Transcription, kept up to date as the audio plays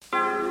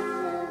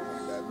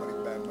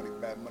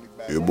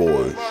Your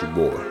boy, it's your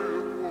boy.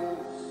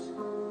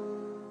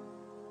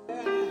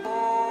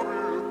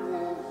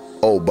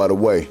 Oh, by the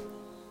way,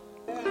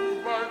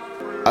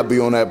 I be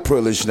on that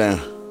privilege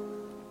now.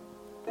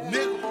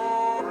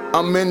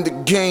 I'm in the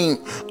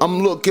game, I'm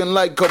looking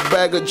like a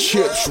bag of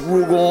chips.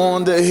 Ruger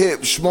on the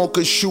hip, smoke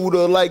a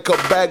shooter like a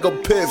bag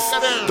of piff.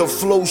 The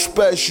flow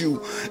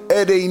special,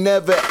 it ain't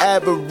never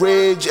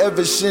average.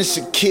 Ever since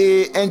a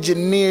kid,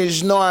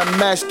 engineers know I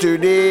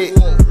mastered it.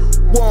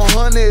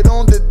 100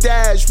 on the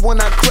dash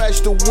when I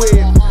crashed the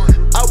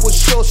whip. I was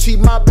saucy,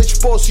 my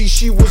bitch bossy,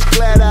 she was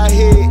glad I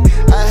hit.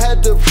 I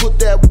had to put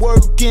that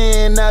work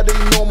in, now they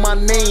know my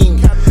name.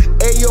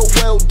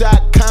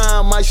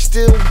 AOL.com, I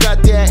still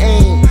got that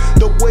aim.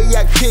 The way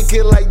I kick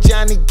it like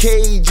Johnny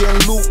Cage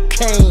and Luke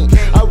Kane.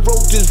 I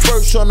wrote this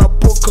verse on a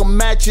book of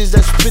matches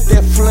that spit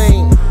that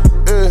flame.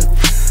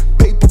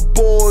 Paper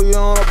boy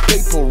on a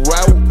paper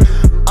route.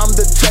 I'm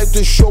the type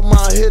to show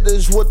my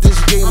hitters what this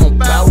game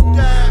about.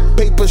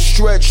 Paper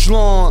stretch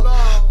long,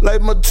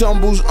 like my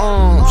Tumble's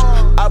arms.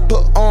 I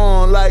put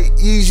on like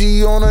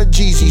Easy on a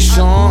Jeezy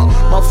song.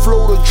 My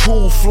flow the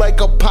truth like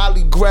a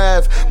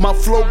polygraph. My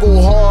flow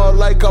go hard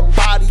like a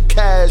body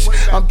cash.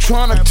 I'm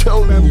trying to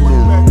tell you,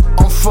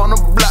 I'm from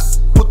the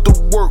block, put the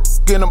work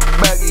in a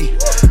baggy.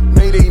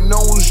 Made they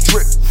nose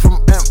drip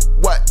from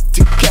NY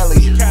to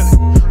Cali.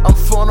 I'm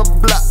from the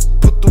block,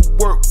 put the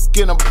work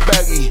in a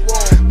baggy.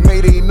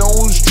 Made they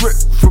nose drip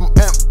from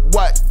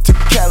NY to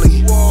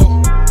Cali.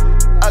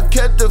 I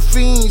kept the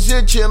fiends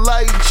itching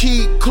like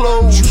cheap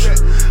clothes.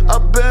 I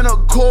been a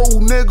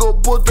cold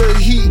nigga, but the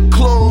heat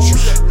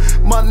close.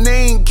 My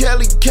name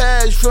Kelly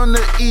Cash from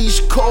the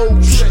East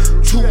Coast.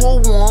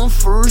 201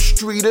 First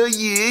Street,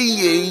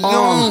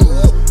 young.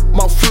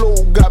 My flow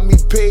got me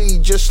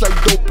paid just like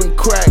dope and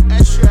crack.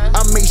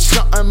 I made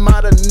something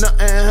out of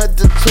nothing, had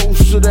to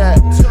toast to that.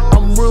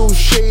 I'm real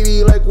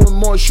shady like when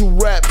Marshall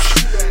raps.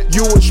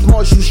 U.S.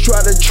 Marshals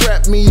try to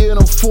trap me in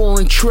a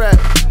foreign trap.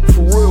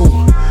 For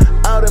real.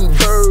 Out in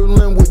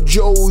Berlin with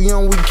Joe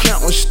Young, we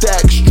counting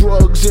stacks.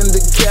 Drugs in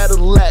the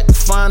Cadillac,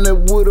 find it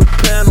with a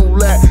panel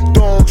lack.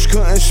 Dogs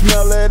couldn't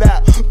smell it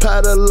out,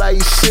 powder like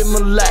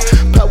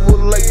Similac. Power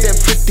like that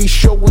 50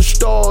 showing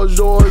stars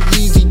or a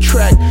Yeezy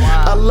track.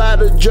 A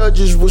lot of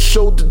judges were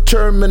so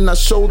determined, I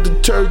sold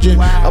detergent.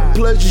 I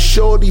pledged a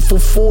shorty for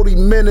 40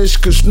 minutes,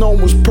 cause no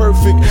one's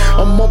perfect.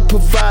 I'm a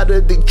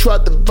provider, they try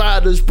to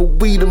divide us, but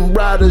we them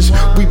riders.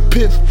 We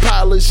piff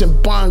pilots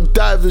and bond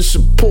divers,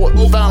 support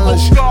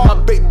violence. My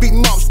baby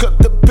moms cut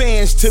the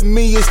bands, to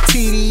me it's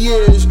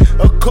tedious.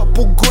 A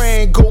couple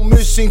grand go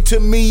missing, to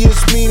me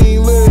it's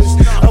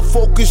meaningless. I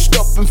focused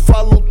up and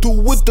follow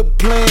through with the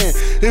plan.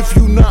 If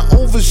you not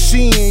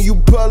overseeing, you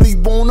probably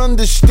won't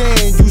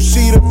understand. You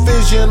see the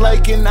vision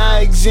like an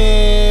eye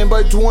exam.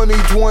 By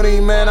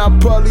 2020, man, I'll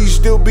probably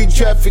still be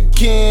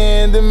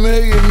trafficking. The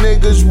million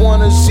niggas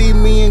wanna see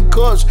me in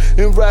cuffs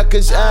in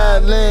Rikers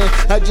Island.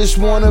 I just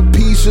want a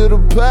piece of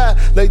the pie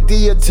like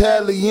the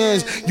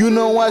Italians. You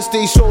know I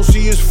stay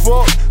saucy as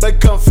fuck,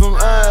 like I'm from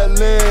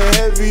Ireland.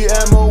 Heavy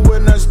ammo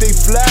when I stay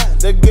fly,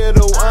 that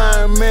ghetto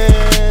Iron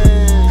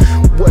Man.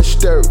 West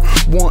 3rd,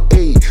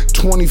 1-8,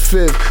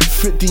 25th,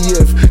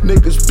 50th.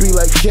 Niggas be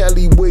like,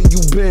 Cali, where you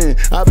been?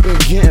 I been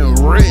getting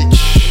rich.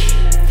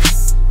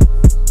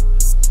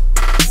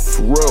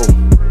 For real.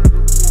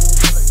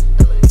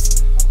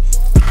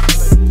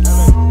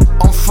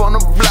 I'm from the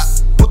block,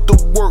 put the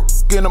work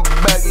in a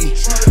baggy.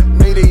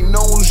 Made they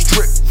nose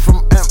drip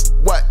from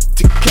NY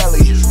to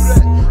Cali.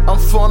 I'm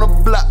from the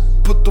block,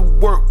 put the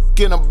work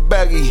in a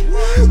baggy.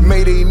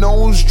 Made they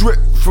nose drip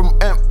from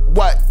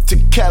NY to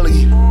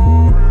Cali.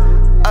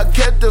 I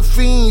kept the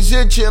fiends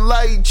itching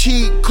like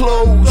cheap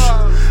clothes.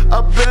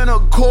 I been a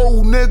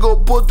cold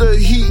nigga, but the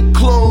heat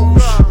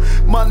close.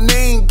 My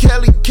name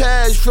Kelly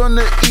Cash from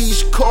the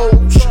East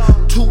Coast.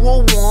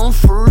 201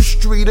 First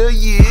Street,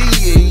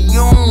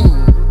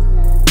 young.